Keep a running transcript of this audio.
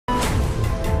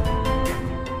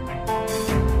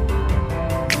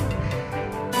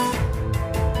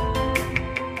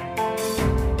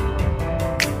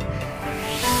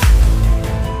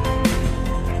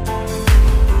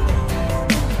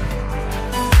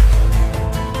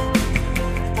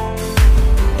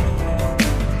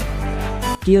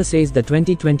Kia says the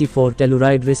 2024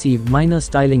 Telluride received minor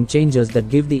styling changes that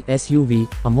give the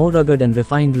SUV a more rugged and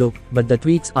refined look, but the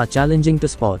tweaks are challenging to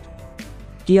spot.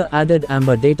 Kia added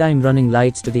amber daytime running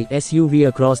lights to the SUV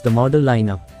across the model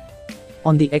lineup.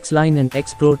 On the X-Line and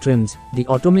X-Pro trims, the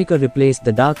automaker replaced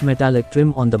the dark metallic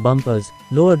trim on the bumpers,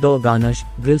 lower door garnish,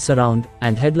 grille surround,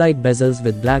 and headlight bezels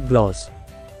with black gloss.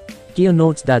 Kia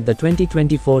notes that the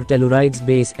 2024 Telluride's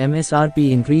base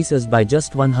MSRP increases by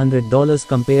just $100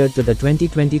 compared to the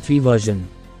 2023 version.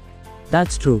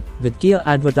 That's true, with Kia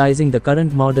advertising the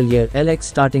current model year LX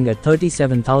starting at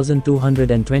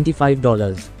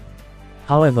 $37,225.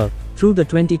 However, through the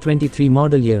 2023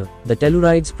 model year, the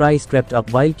Telluride's price crept up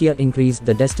while Kia increased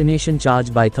the destination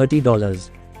charge by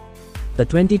 $30. The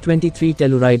 2023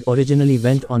 Telluride originally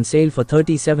went on sale for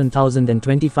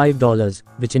 $37,025,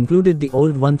 which included the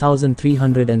old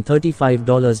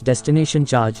 $1,335 destination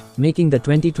charge, making the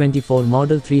 2024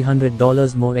 model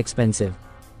 $300 more expensive.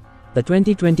 The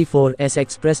 2024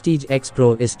 SX Prestige X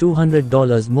Pro is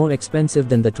 $200 more expensive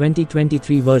than the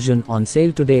 2023 version on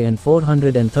sale today and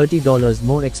 $430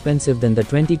 more expensive than the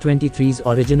 2023's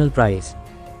original price.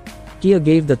 Kia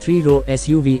gave the 3-row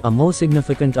SUV a more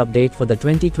significant update for the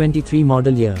 2023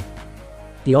 model year.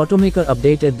 The automaker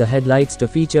updated the headlights to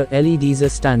feature LEDs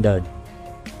as standard.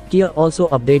 Kia also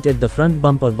updated the front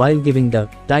bumper while giving the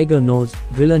Tiger Nose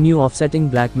grille a new offsetting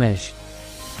black mesh.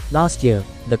 Last year,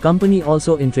 the company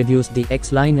also introduced the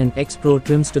X-Line and X-Pro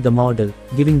trims to the model,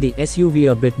 giving the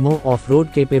SUV a bit more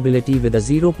off-road capability with a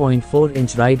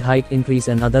 0.4-inch ride height increase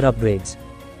and other upgrades.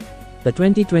 The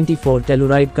 2024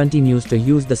 Telluride continues to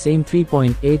use the same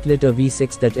 3.8-liter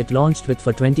V6 that it launched with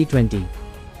for 2020.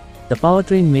 The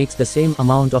powertrain makes the same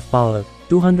amount of power,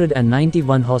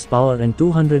 291 horsepower and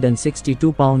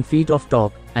 262 pound-feet of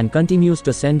torque, and continues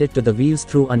to send it to the wheels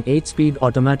through an 8-speed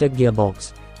automatic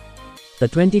gearbox. The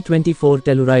 2024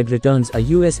 Telluride returns a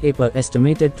USA per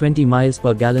estimated 20 miles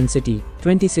per gallon city,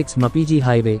 26 mpg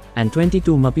highway, and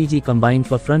 22 mpg combined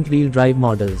for front-wheel drive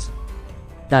models.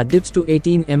 That dips to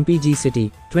 18 mpg city,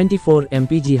 24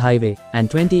 mpg highway, and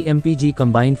 20 mpg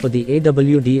combined for the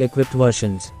AWD-equipped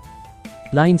versions.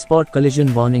 Blind spot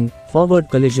collision warning, forward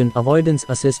collision avoidance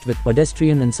assist with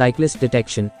pedestrian and cyclist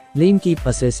detection, lane keep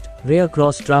assist, rear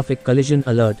cross traffic collision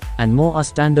alert, and more are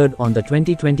standard on the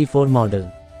 2024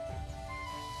 model.